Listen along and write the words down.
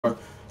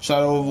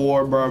Shadow of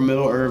War, bro.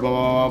 Middle Earth, blah,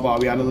 blah, blah, blah.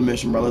 We got another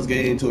mission, bro. Let's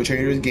get into a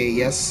Trader's Gate.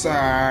 Yes,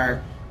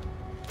 sir.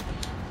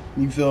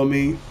 You feel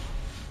me?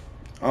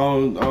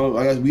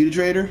 I guess we the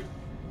trader.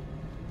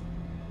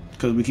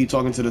 Because we keep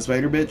talking to the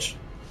spider bitch.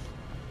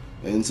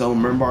 And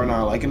some Mernbar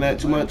not liking that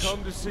too much.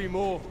 Come to see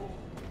more.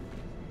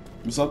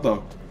 What's up,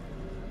 though?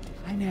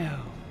 I know.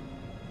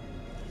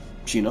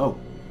 She know.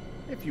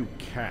 If you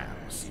can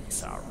see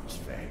Sauron's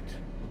fate,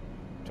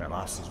 tell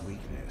us his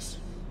weakness,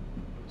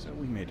 so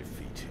we may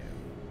defeat him.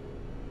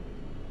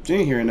 She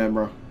ain't hearing that,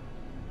 bro.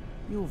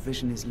 Your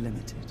vision is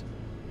limited.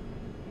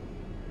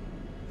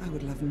 I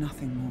would love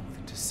nothing more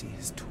than to see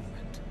his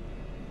torment.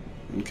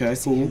 Okay,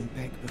 See cool. him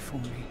beg before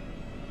me.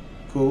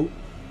 Cool.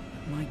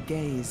 My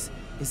gaze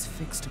is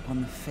fixed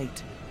upon the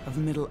fate of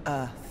Middle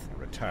Earth.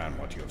 Return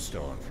what you have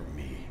stolen from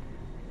me,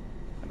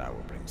 and I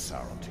will bring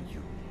Sauron to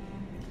you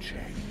in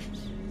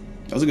chains.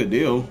 That's a good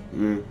deal.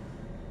 Mm.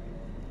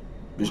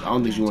 Bitch, I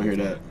don't think you want to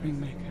hear that.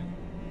 Ringmaker.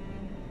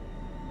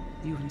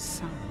 You and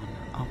Sauron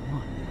are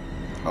one.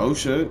 Oh,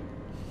 shit.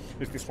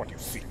 Is this what you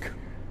seek?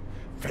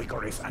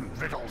 Vagaries and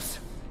riddles?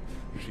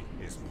 She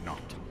is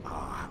not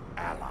our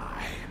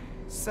ally.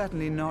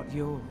 Certainly not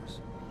yours.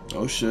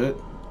 Oh, shit.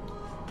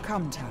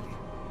 Come, Talia.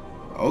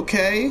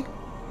 Okay.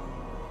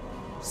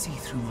 See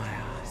through my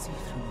eyes. See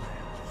through my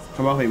eyes.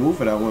 Come out and move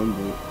for that one,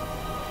 but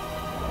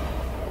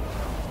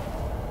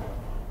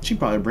she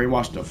probably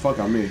brainwashed the fuck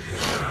out of me.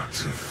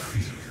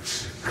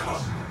 Defeat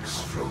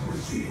comes from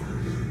within.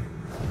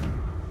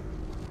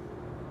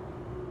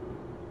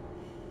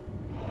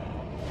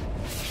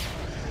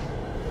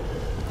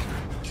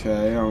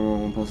 Okay, I don't know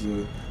what I'm supposed to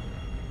do.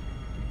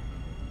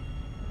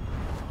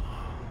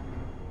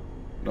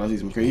 Do I see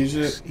some crazy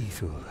shit?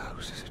 Evil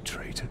house is a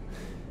traitor.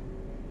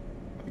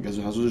 I guess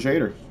your house was a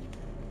traitor.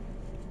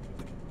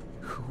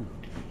 Who?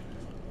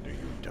 Do you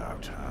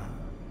doubt her?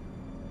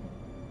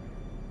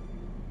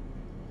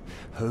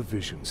 Her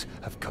visions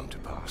have come to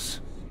pass.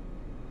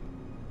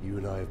 You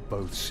and I have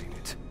both seen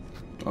it.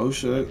 Oh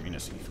shit.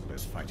 Venus Evil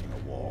is fighting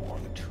a war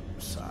on two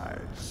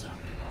sides.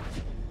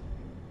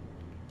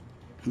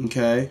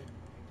 Okay.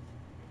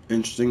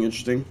 Interesting,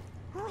 interesting.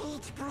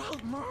 Wait,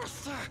 great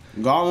master.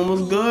 Gollum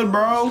was good,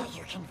 bro.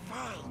 You can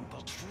find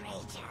the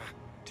traitor.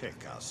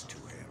 Take us to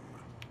him.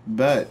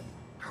 Bet.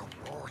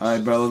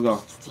 Alright, bro,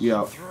 let's go. We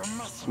out.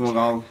 Come on,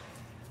 Gollum.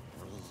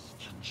 We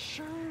can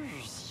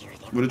choose you.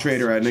 Where the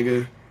trader at,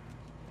 nigga?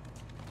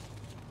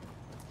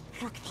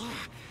 Look there.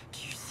 Do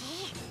you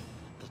see?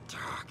 The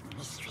dark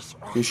mistress.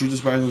 Can you shoot the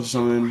spiders into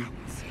something?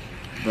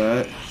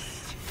 Bet.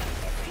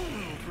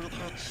 Filled with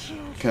her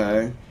children.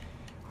 Okay.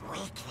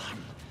 Wake them.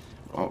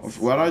 Oh,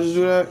 why did I just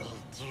do that? Do.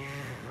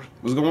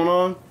 What's going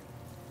on?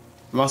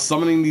 Am I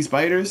summoning these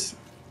spiders?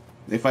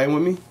 They fighting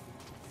with me?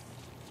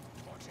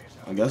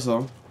 I guess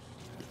so.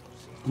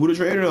 Who the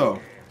traitor though?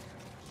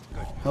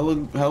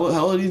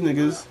 Hella these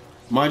niggas.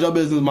 Mind your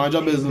business, mind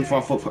your business before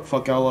I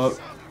fuck y'all up.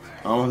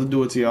 I don't have to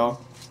do it to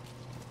y'all.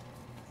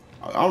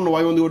 I don't know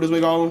why you wanna do it this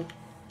way, Gollum.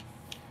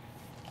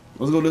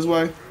 Let's go this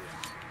way.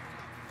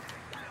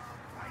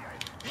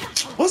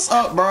 What's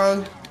up,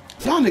 bro?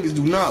 Y'all niggas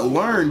do not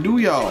learn, do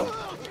y'all?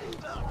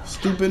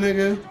 Stupid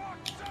nigga.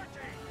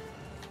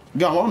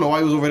 God, I don't know why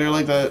he was over there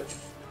like that.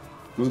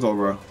 Let's go,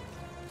 bro.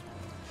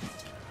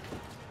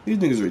 These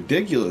niggas are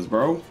ridiculous,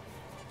 bro.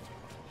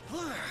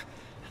 There.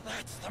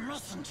 That's the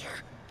messenger.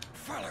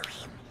 Follow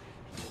him.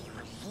 He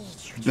will lead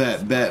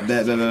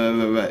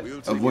you.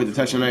 Bet. Avoid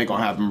detection. That ain't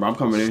gonna happen, bro. I'm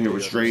coming in here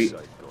with straight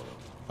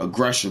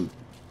aggression.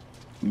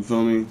 You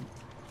feel me?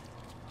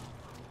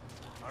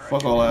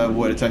 Fuck all that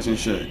avoid detection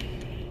shit.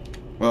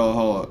 Well,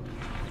 hold up.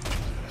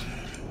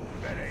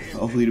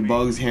 Hopefully the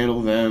bugs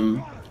handle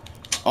them.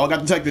 Oh, I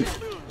got detected.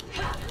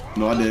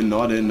 No, I didn't. No,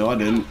 I didn't. No, I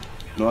didn't.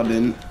 No, I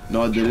didn't.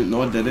 No, I didn't.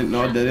 No, I didn't.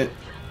 No, I didn't.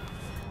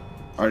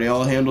 Are they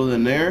all handled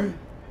in there?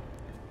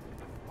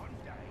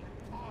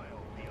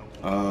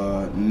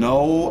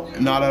 No,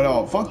 not at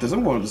all. Fuck this.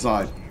 I'm going to the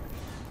side.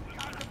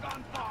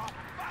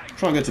 I'm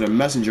trying to get to the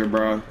messenger,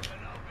 bro.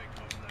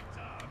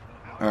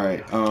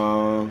 Alright,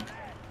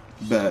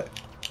 bet.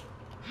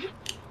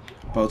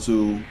 About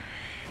to.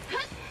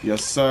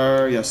 Yes,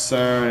 sir. Yes,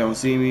 sir. You don't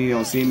see me. You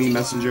don't see me,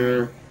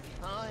 messenger.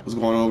 What's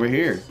going on over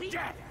here?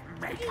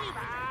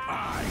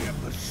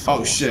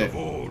 Oh, shit.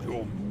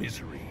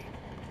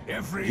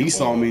 He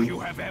saw me.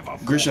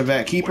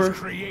 Grishavat Keeper.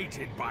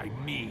 Created by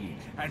me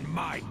and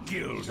my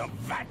guild of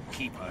Vat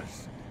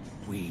Keepers.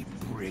 We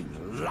bring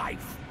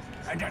life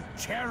and a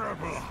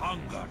terrible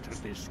hunger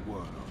to this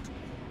world.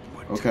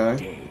 But Okay.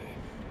 today,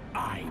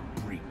 I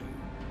bring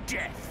you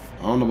death.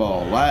 I don't know about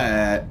all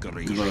that.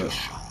 Look.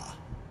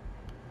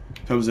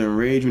 Comes in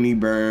rage when he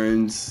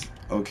burns.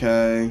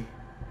 Okay.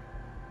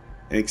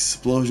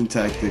 Explosion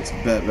tactics.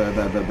 Bet.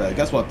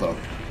 Guess what though?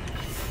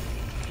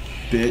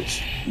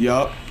 Bitch.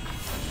 Yup.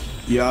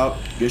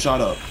 Get shot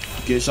up.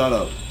 Get shot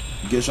up.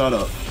 Get shot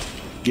up.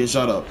 Get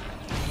shot up.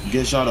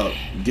 Get shot up.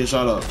 Get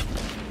shot up.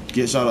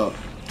 Get shot up.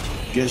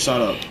 Get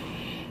shot up.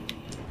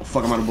 Oh,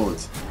 fuck, I'm out of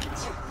bullets.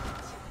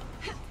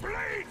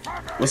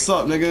 What's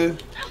up, nigga?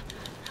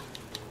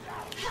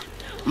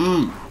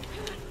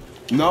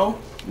 No.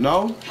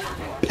 No.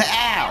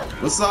 Pow.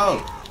 What's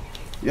up?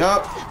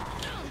 Yup.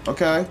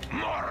 Okay.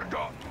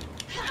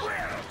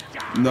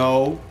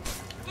 No.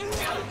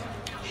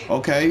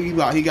 Okay. He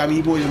got me.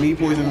 He poisoned me. He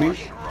poisoned me.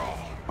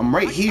 I'm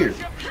right here.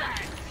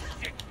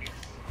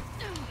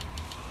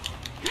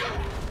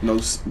 No.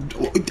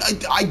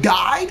 I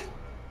died?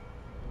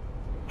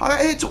 How did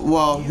I hit?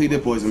 Well, he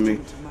did poison me.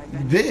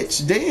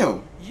 Bitch,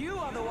 damn. You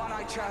are the one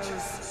I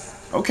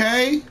chose.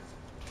 Okay.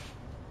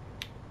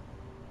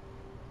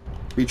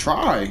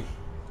 Retry.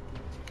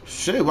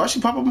 Shit, why'd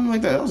she pop up on me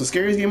like that? That was the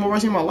scariest game I've ever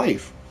seen in my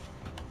life.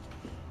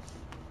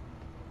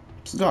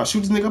 God,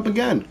 shoot this nigga up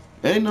again.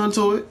 Ain't nothing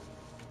to it.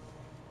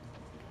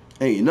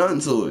 Ain't nothing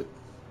to it.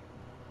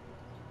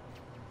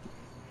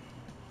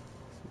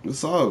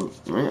 What's up?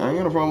 I ain't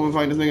got no problem with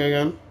fighting this nigga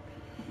again.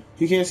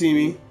 He can't see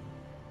me.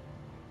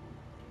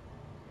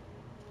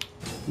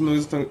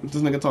 This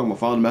nigga talking about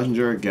follow the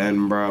messenger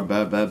again, bro.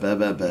 Bet.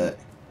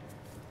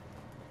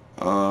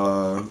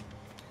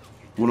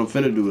 What I'm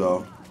finna do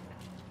though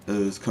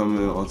is come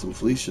in on some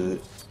fleece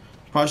shit.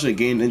 Probably should have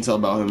gained intel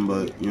about him,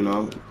 but you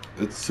know,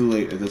 it's too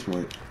late at this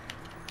point.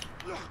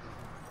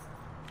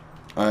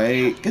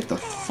 Alright, get the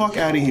fuck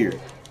out of here.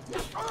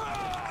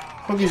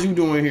 What is you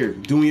doing here?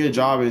 Doing your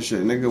job and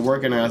shit, nigga,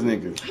 working ass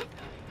nigga.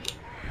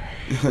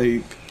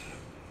 Like,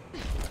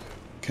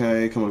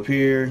 okay, come up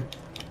here.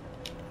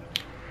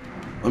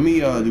 Let me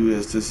do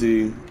this to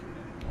see.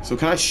 So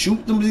can I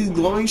shoot them, these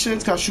glowing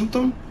shits? Can I shoot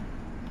them?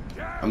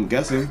 I'm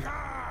guessing.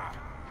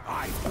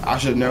 I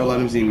should never let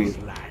him see me.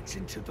 Lads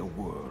into the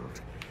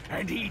world,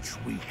 and each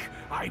week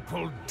I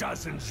pull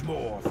dozens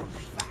more from the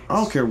vats. I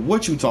don't care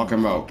what you talking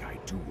about. I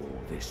do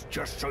all this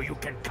just so you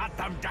can cut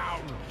them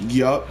down.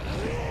 Yup.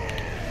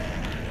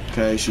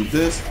 Okay, shoot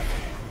this.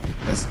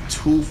 That's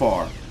too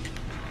far.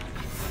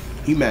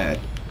 He mad.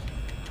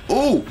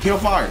 Ooh, he on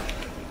fire.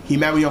 He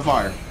mad when he on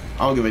fire. I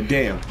don't give a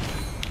damn.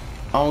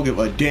 I don't give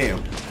a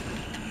damn.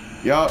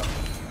 Yup.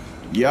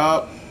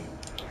 Yup.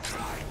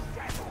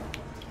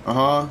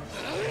 Uh-huh.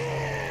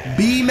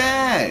 Be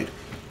mad.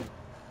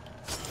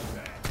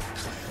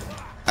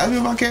 Ask me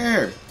if I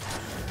care.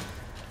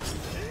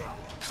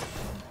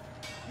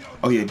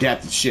 Oh, he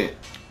adapted shit.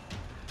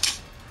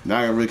 Now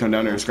I gotta really come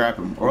down there and scrap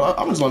him. Or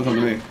I'm just letting him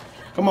come to me.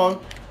 Come on.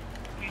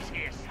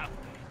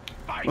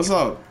 What's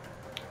up?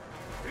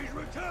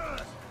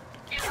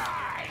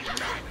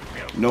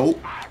 Nope.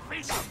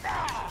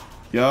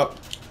 Yup.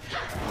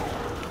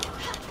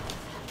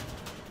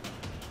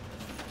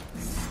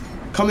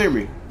 Come near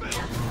me.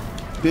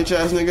 Bitch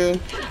ass nigga.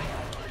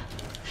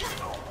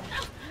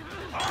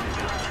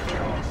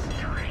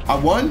 I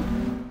won?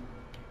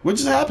 What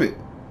just happened?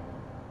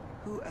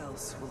 Who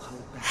else will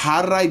hold back?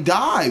 How did I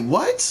die?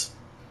 What?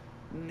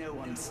 No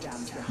one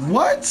stands behind.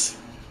 What?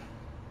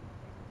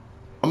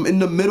 I'm in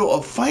the middle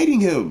of fighting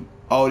him.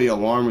 Oh, the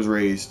alarm was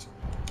raised.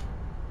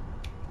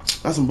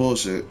 That's some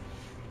bullshit.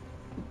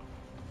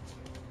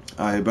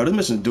 Alright, bro. This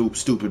mission's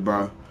stupid,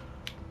 bro.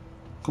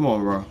 Come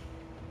on, bro.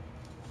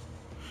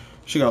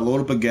 She gotta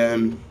load up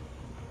again.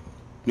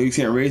 No, you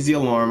can't raise the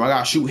alarm. I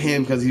gotta shoot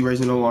him because he's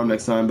raising the alarm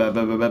next time. Bet.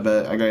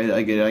 I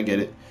get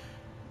it.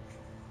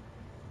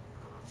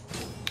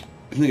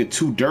 This nigga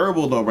too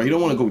durable though, bro. You don't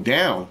want to go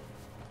down.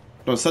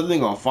 Don't set the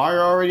thing on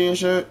fire already and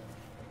shit.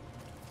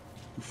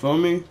 You feel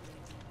me?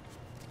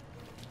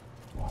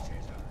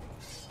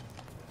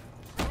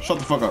 Shut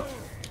the fuck up.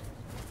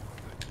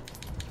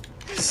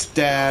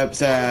 Stab.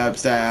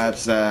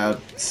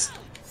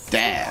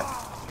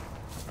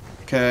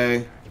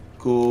 Okay.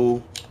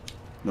 Cool.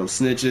 No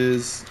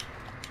snitches.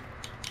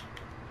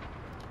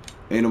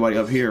 Ain't nobody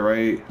up here,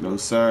 right? No,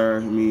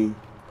 sir. Let me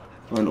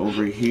run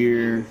over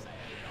here.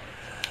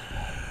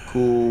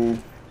 Cool.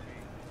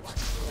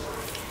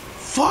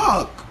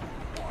 Fuck!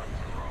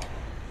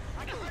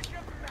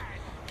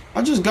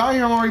 I just got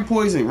here, I'm already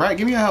poisoned, right?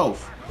 Give me a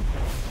health.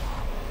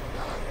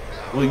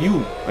 Well,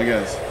 you, I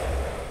guess.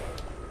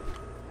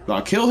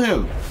 Nah, kill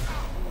him.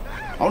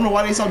 I don't know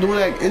why they stopped doing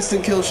that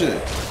instant kill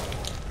shit.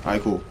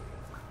 Alright, cool.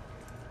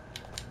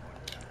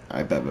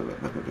 Alright, bet.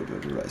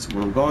 So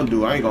what I'm gonna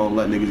do, I ain't gonna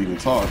let niggas even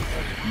talk.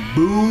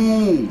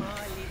 Boom!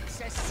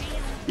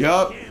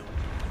 Yup.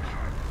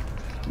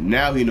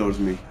 Now he knows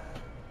me.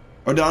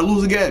 Or did I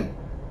lose again?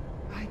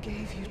 I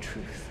gave you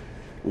truth.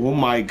 Oh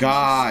my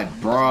god,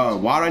 bruh.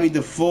 Why do I need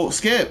the full...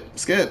 Skip.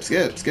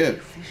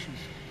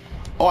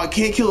 Oh, I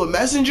can't kill a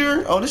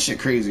messenger? Oh, this shit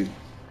crazy.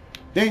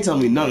 They ain't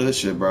telling me none of this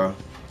shit, bro.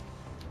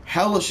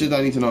 Hella shit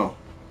I need to know.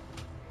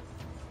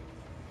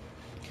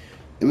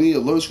 And we need a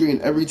low screen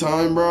every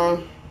time,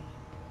 bro.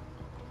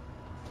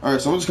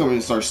 Alright, so I'm just coming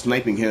and start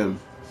sniping him.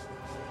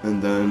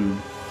 And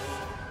then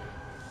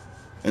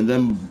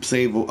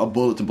save a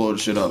bullet to blow the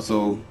shit up.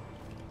 So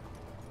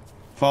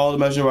follow the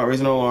messenger about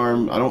raising an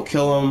alarm. I don't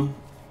kill him.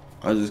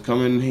 I just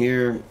come in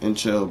here and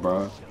chill,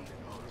 bro.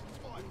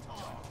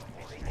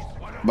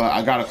 But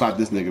I gotta clap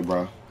this nigga,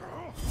 bro.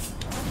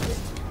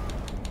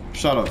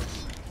 Shut up.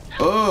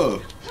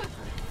 Ugh.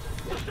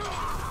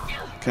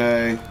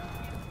 Okay.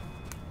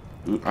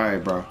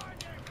 Alright, bro.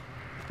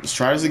 Let's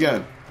try this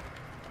again.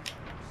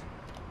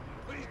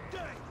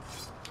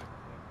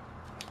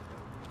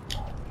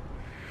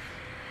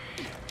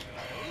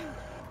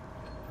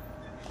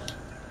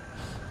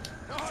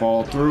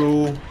 Fall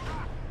through.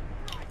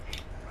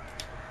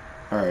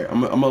 Alright, I'm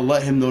gonna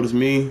let him notice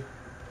me.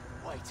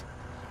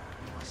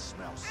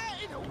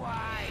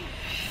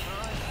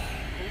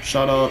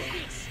 Shut up.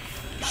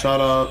 Shut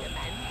up.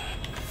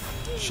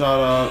 Shut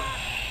up.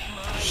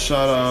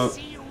 Shut up.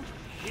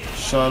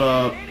 Shut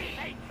up.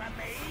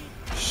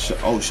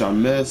 Oh, shot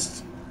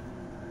missed.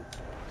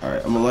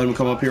 Alright, I'm gonna let him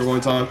come up here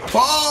one time.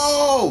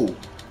 Oh!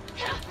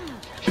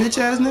 Bitch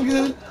ass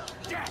nigga.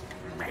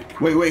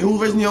 Wait, who's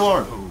raising the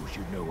alarm?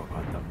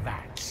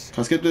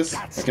 Can I skip this?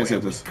 I can't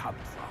skip this.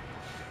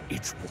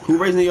 Who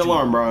raising the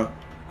alarm, bro?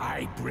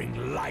 I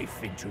bring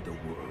life into the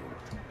world.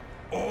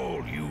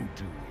 All you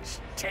do is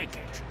take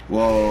it.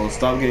 Whoa,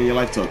 stop getting your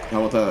life took.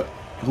 How about that?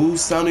 Who's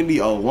sounding the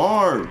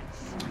alarm?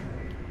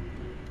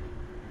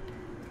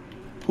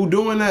 Who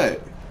doing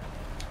that?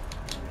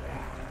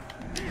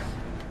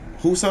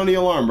 Who sounding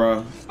the alarm,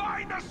 bro?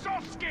 Find the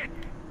soft skin.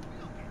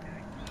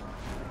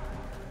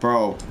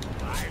 Bro.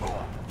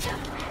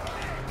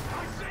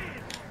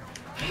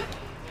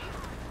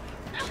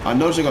 I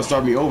know she's gonna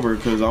start me over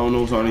because I don't know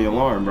who's on the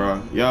alarm,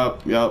 bro.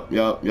 Yup.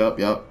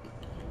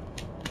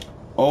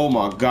 Oh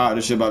my god,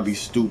 this shit about to be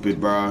stupid,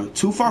 bro.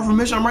 Too far from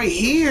mission, I'm right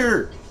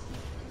here.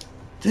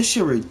 This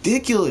shit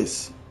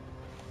ridiculous.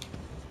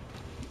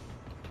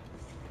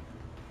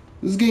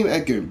 This game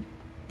acting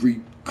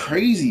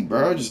crazy,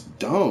 bro. Just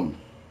dumb.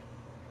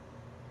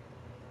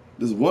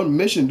 This one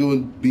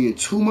mission being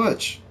too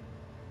much.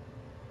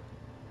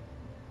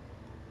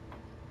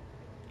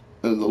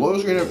 And the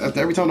loading screen after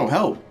every time don't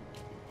help.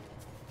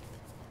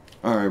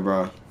 Alright,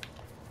 bro.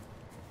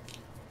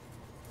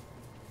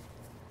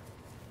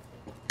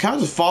 Can I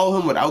just follow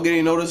him without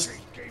getting noticed?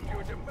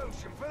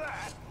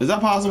 Is that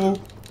possible?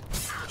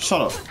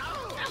 Shut up.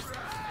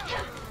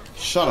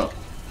 Shut up.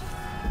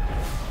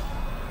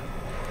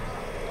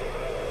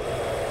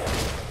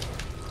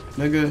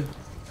 Nigga.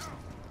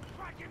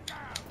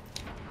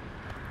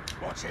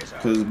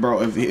 Cause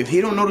bro, if he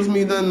don't notice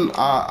me, then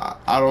I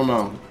don't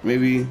know.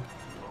 Maybe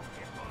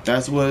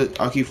that's what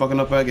I keep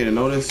fucking up at, getting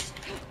noticed.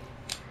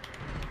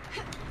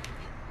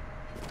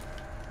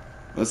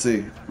 Let's see.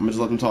 I'm gonna just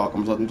let him talk.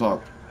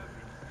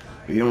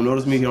 If he don't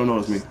notice me, he don't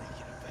notice me.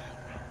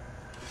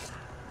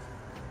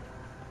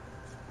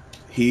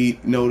 He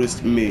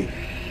noticed me.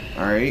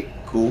 Alright,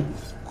 cool.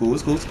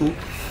 It's cool.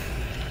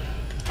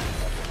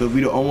 But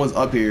we the only ones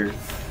up here.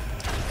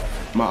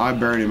 My eye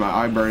burning.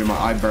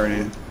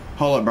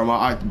 Hold up, bro. My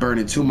eye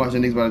burning too much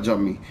and niggas about to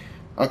jump me.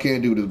 I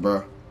can't do this,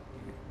 bro.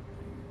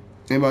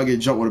 Anybody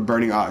get jumped with a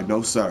burning eye?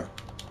 No, sir.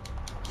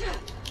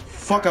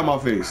 Fuck out my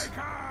face.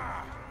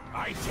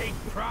 I take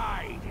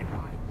pride in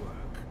my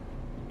work.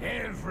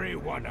 Every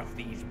one of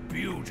these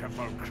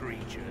beautiful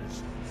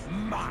creatures,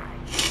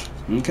 mine.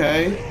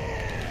 Okay.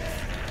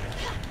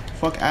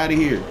 Fuck out of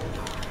here.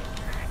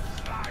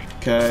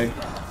 Okay.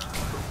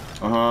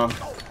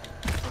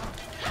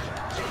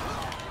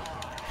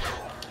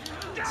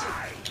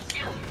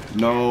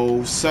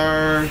 No,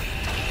 sir.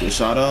 Get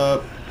shot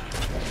up.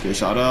 Get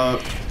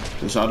shot.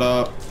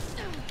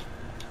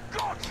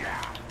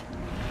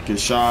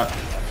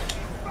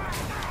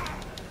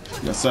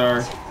 Yes,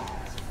 sir.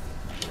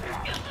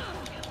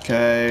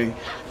 Okay.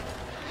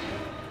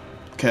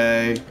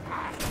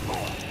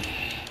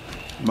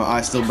 My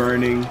eye's still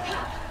burning.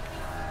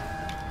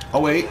 Oh,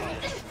 wait.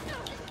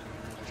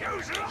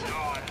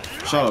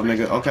 Shut up,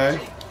 nigga. Okay.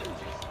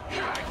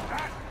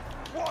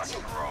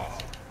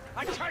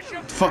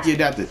 Fuck, you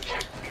adapted.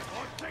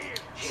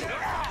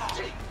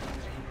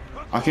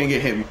 I can't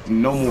get hit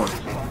no more.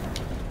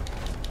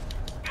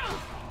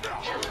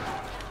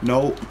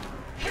 Nope.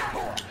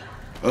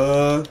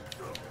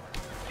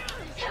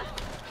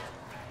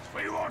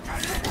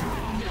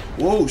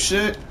 Whoa,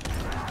 shit.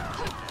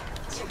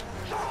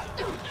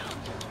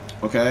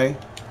 Okay.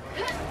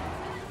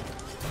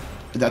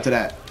 Adapt to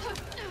that.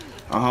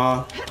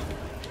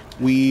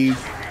 Weave.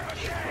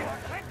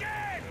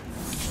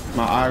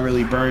 My eye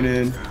really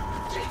burning.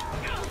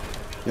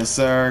 Yes,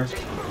 sir.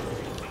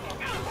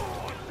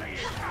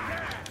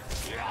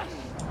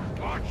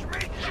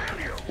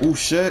 Oh,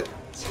 shit.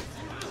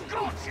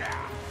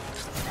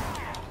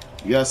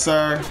 Yes,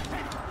 sir.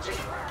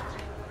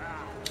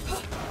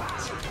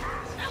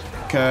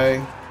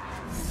 Okay.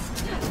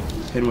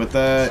 Hit him with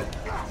that.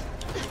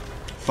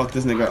 Fuck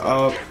this nigga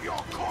up.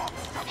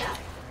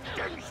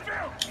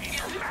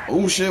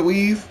 Oh, shit,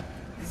 weave.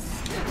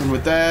 Hit him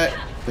with that.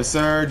 Yes,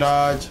 sir.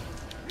 Dodge.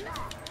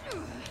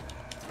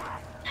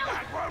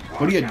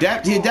 What do you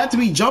adapt? He adapt to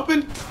me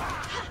jumping?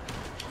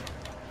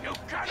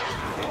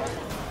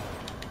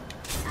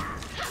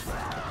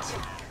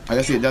 I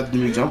guess he adapted to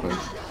me jumping.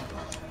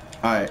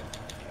 Alright.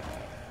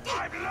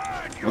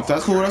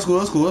 That's cool. Got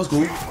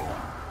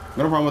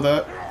no problem with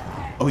that.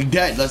 Oh, he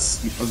dead.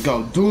 Let's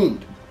go.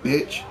 Doomed,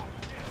 bitch.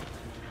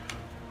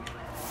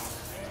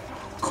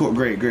 Cool.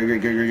 Great.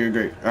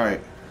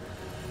 Alright.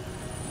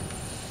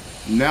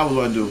 Now what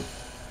do I do?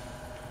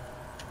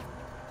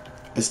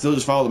 I still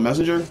just follow the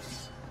messenger?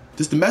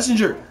 Just the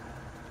messenger.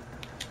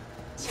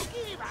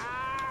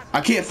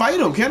 I can't fight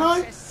him, can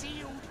I?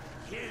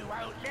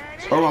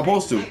 Or am I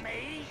supposed to?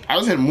 I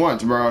just hit him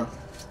once, bro.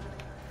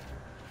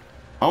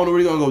 I don't know what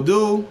he's gonna go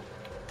do.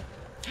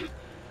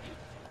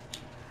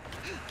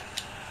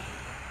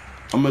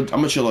 I'm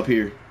gonna chill up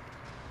here.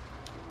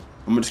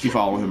 I'm gonna just keep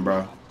following him,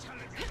 bro.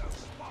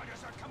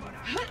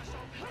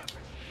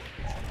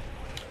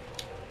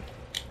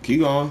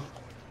 Keep going.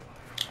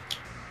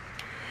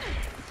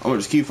 I'm gonna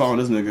just keep following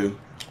this nigga.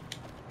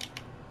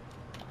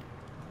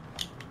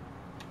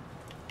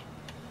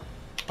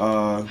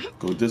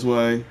 Go this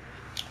way.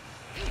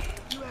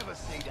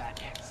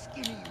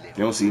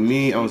 They don't see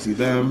me, I don't see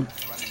them.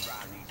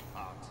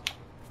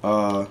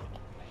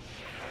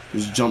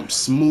 Just jump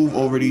smooth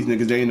over these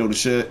niggas, they ain't know the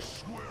shit.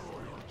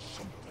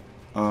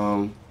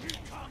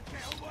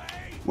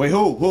 Wait,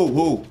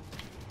 who?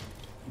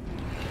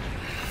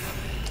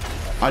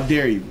 I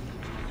dare you.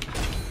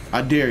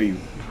 I dare you.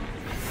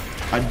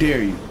 I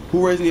dare you.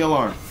 Who raising the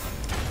alarm?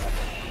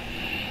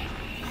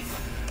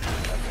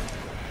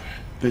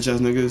 Bitch ass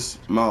niggas,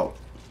 I'm out.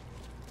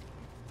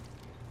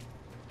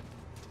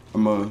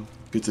 I'm gonna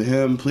get to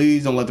him.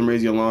 Please don't let them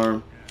raise the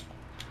alarm.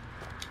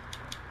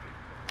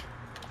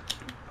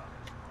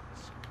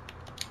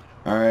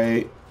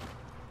 Alright.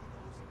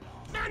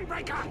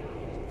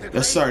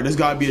 Yes, sir. There's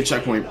gotta be a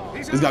checkpoint.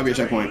 There's gotta be a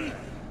checkpoint.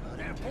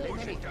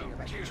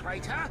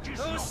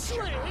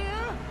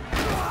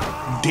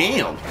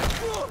 Damn.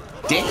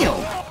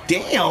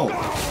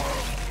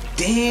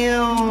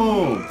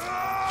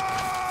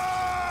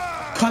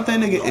 Cut that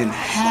nigga in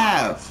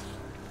half.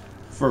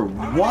 For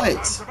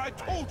what?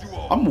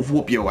 I'm gonna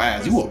whoop your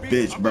ass. You a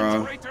bitch,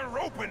 bro.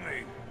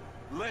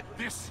 Let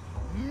this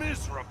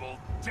miserable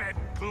dead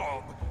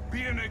glob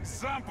be an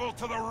example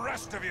to the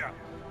rest of you.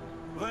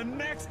 The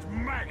next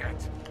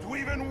maggot to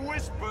even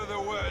whisper the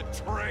word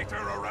traitor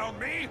around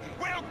me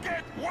will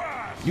get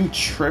worse. You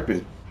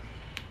tripping.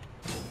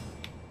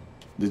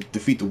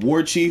 Defeat the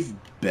war chief?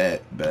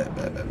 Bet.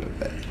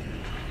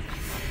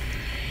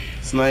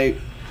 Snipe.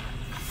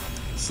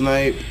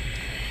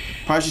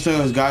 Probably should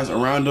tell his guys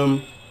around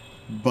him,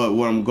 but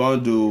what I'm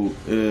gonna do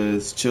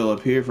is chill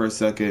up here for a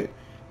second,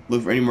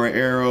 look for any more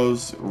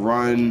arrows,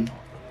 run.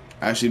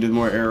 Actually, there's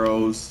more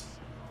arrows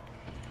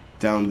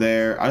down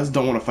there. I just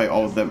don't want to fight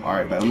all of them.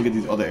 Alright, let me get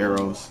these other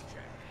arrows.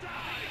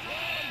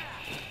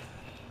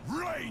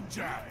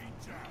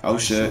 Oh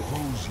shit.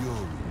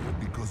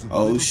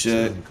 Oh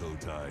shit.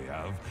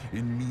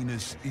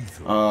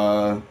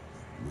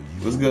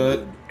 What's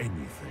good?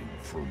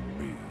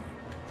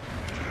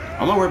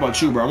 I'm not worried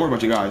about you, bro. I'm worried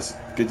about you guys.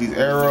 Get these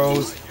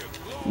arrows.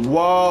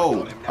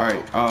 Whoa.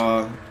 Alright,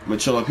 I'm gonna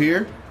chill up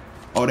here.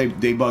 Oh, they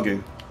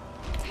bugging.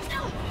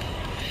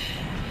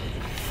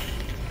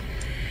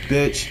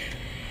 Bitch.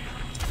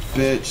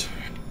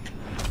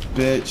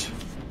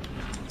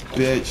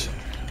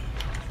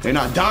 They're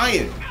not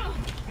dying.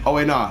 Oh,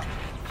 wait, nah.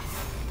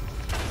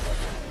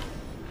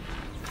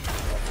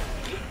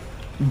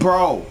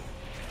 Bro.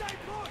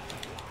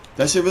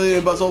 That shit really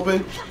didn't bust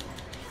open?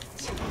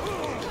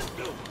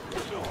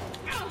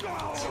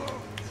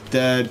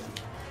 Dead.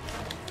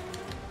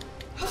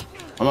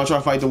 I'm not trying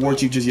to fight the war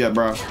chief just yet,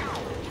 bro.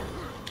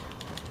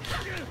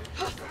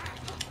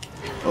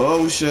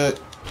 Oh, shit.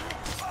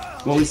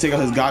 Well, at least take out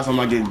his guys so I'm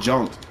not getting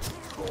jumped.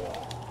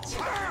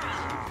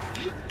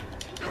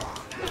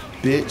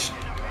 Bitch.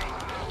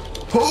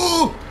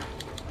 Oh!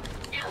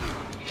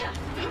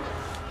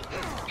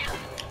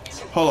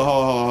 Hold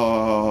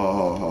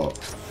on.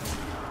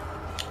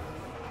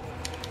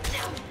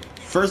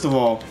 First of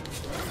all,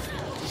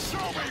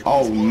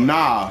 oh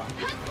nah.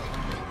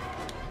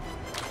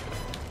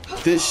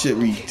 This shit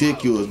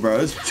ridiculous, bro.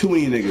 There's too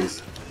many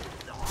niggas.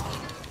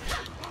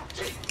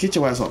 Get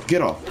your ass off.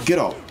 Get off,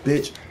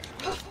 bitch.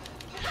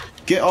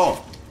 Get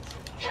off.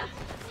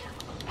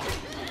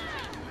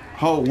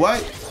 Oh,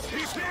 what?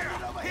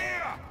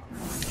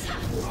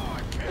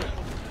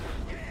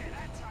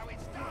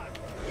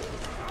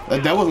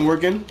 That wasn't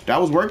working.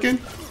 That was working.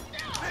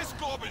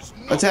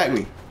 Attack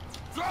me.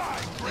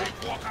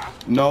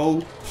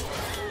 No.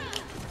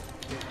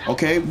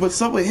 Okay, what's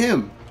up with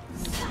him?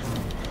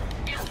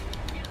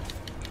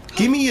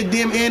 Give me your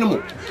damn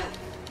animal.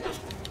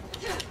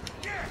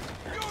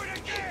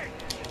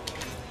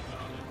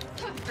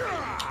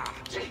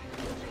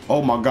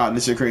 Oh my god,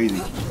 this shit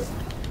crazy.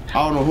 I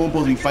don't know who I'm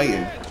supposed to be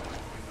fighting.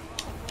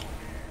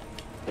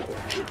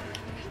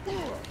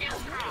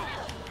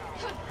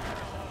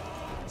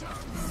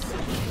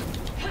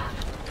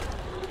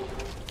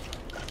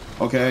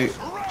 Okay.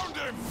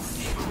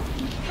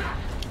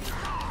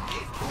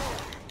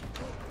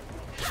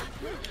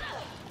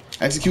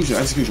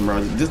 Execution,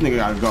 bro. This nigga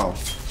gotta go.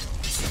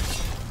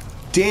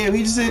 Damn,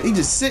 he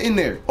just sitting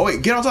there. Oh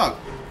wait, get on top.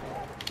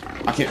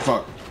 I can't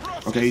fuck.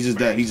 Okay, he's just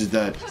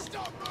dead.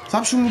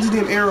 Stop shooting with these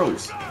damn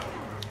arrows.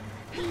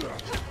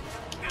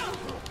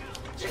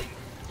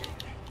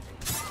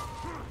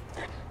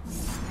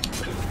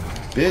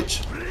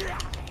 Bitch.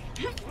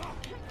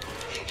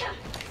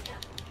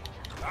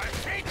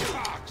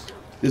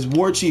 This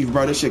war chief,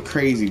 bro, this shit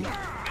crazy.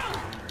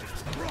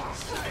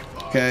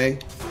 Okay.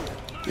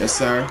 Yes,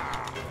 sir.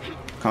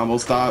 Combo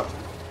stop.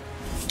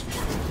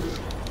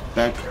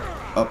 Back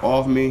up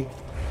off me.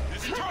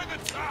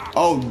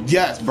 Oh,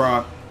 yes,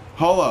 bro.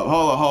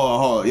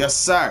 Hold up. Yes,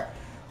 sir.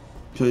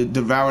 So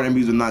devouring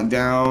enemies are knocked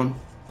down.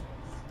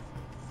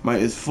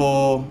 Might is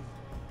full.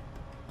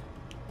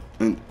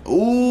 And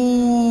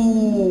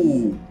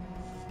ooh.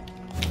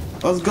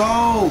 Let's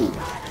go.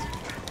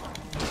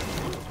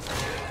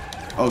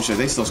 Oh shit,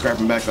 they still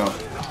scrapping back up.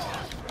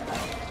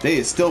 They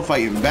is still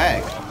fighting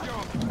back.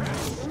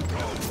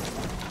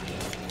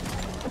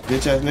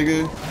 Bitch ass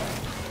nigga.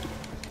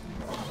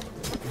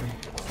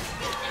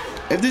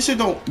 If this shit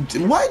don't,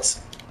 what?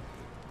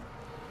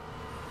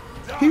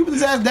 He whipped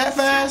his ass that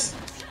fast?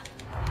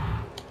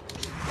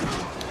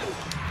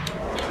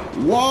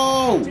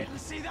 Whoa! Didn't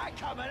see that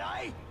coming,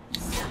 eh?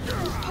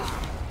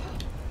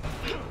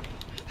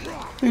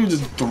 He was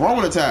just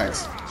throwing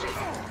attacks.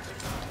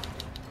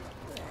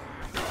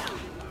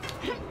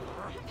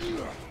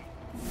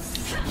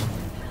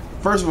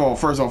 First of all,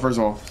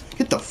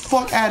 get the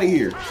fuck out of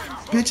here,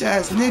 bitch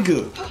ass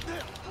nigga.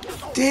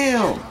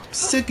 Damn,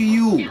 sick of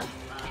you.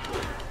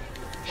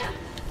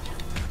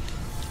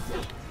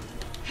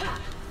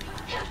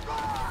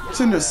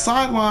 Sitting there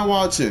sideline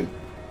watching.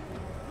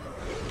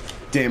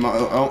 Damn, I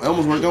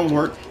almost worked.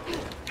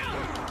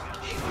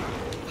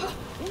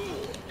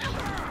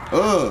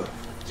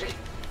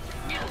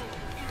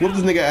 Whoop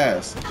this nigga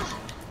ass.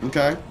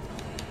 Okay.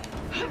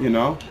 You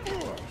know.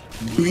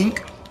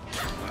 Blink.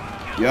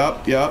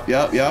 Yup. Guess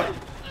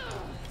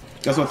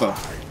what though?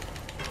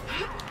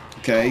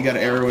 Okay, he got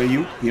an arrow in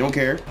you. He don't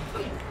care.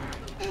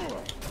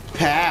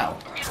 Pow.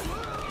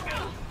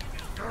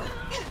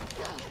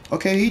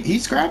 Okay,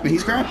 he's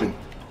scrapping.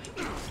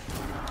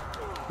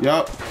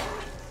 Yup.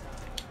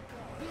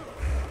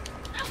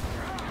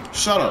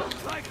 Shut up.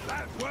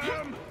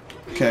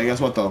 Okay, guess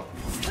what though?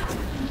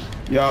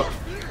 Yup.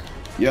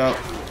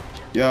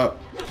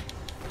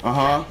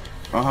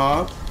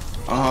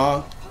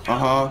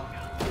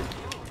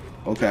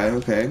 Okay.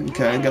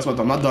 Guess what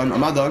though? I'm not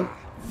done.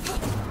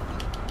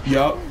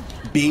 Yup.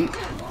 Bink.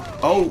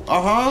 Oh,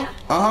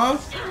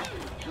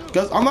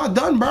 Guess I'm not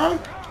done, bro.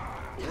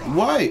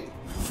 What?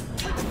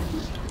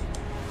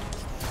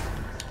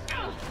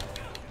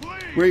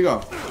 Where you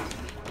go?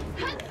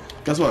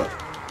 Guess what?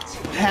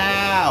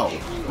 Pow!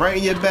 Right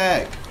in your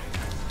back.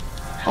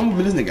 I'm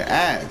whooping this nigga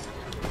ass.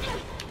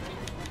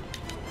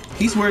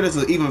 He swear this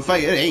is an even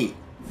fight. It ain't.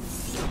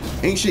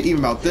 Ain't shit even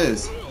about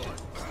this.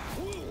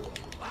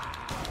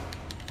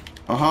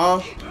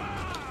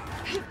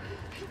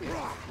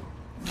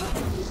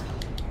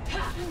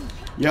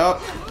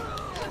 Yup.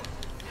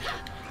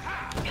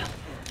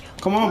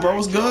 Come on, bro.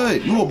 What's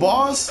good? You a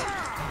boss?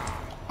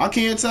 I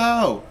can't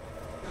tell.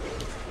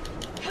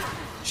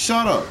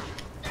 Shut up.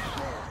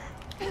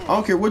 I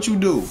don't care what you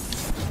do.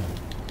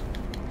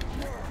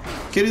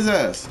 Get his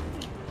ass.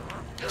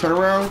 Turn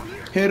around.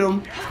 Hit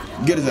him.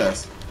 Get his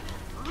ass.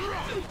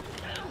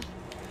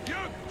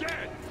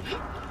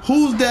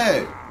 Who's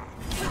dead?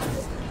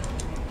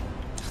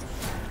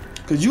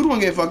 Cause you don't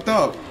get fucked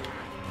up.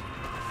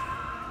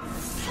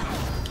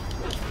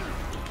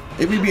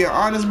 If we being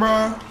honest,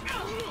 bro.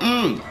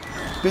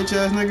 Bitch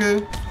ass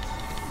nigga.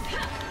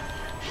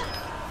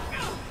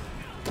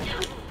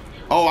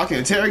 Oh, I can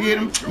interrogate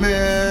him?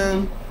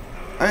 Man,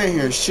 I ain't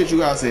hearing shit you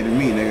gotta say to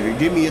me, nigga.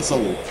 Give me your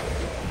soul.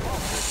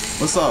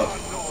 What's up?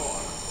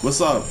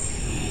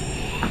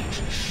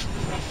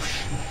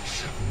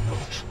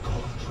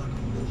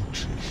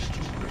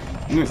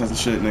 You ain't some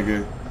shit,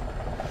 nigga.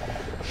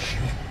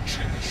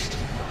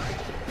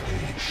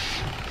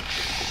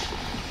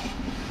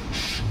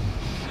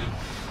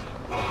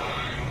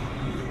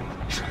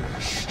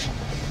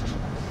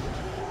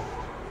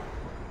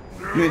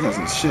 You ain't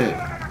some shit.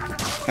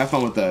 Have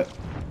fun with that.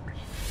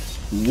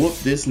 Whoop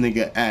this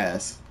nigga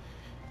ass.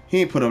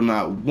 He ain't put up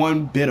not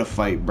one bit of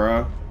fight,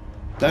 bruh.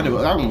 That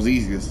one was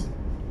easiest.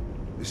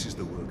 This is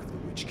the work of the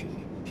Witch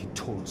King. He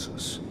taunts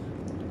us.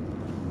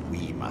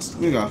 We must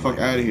You gotta fuck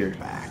out of here.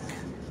 back.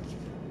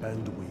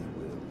 And we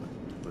will.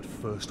 But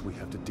first we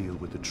have to deal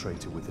with the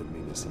traitor with the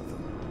meanest of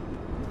them.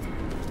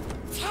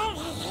 Tell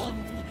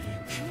him,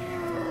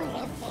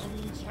 cruel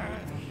avenger,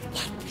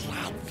 that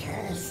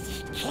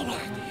bloodthirsty killer.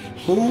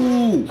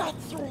 Who?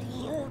 Cuts your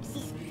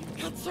ears,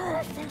 cuts your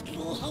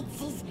ugly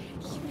heads,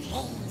 he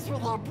plays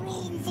with their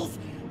brains,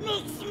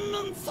 makes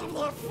mince of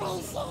their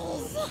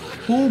faces.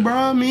 Who,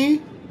 bruh?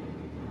 Me?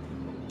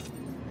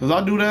 Cause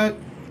I do that.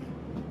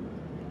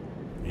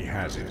 He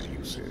has his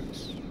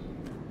uses.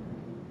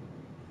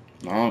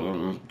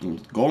 No,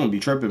 Golden be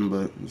tripping,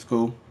 but it's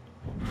cool.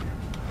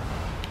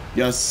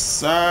 Yes,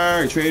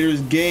 sir.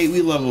 Trader's Gate.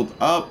 We leveled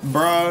up,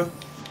 bruh.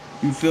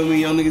 You feel me?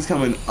 Young niggas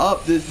coming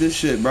up this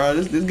shit, bruh.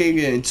 This game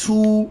getting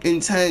too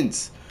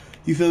intense.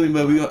 You feel me?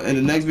 But we in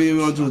the next video,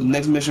 we're going to the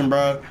next mission,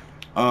 bruh.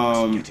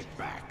 Get it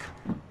back.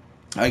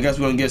 I guess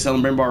we're gonna get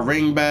Selling Brain Bar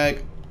ring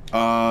back.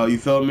 You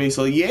feel me?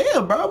 So yeah,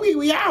 bro,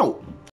 we out.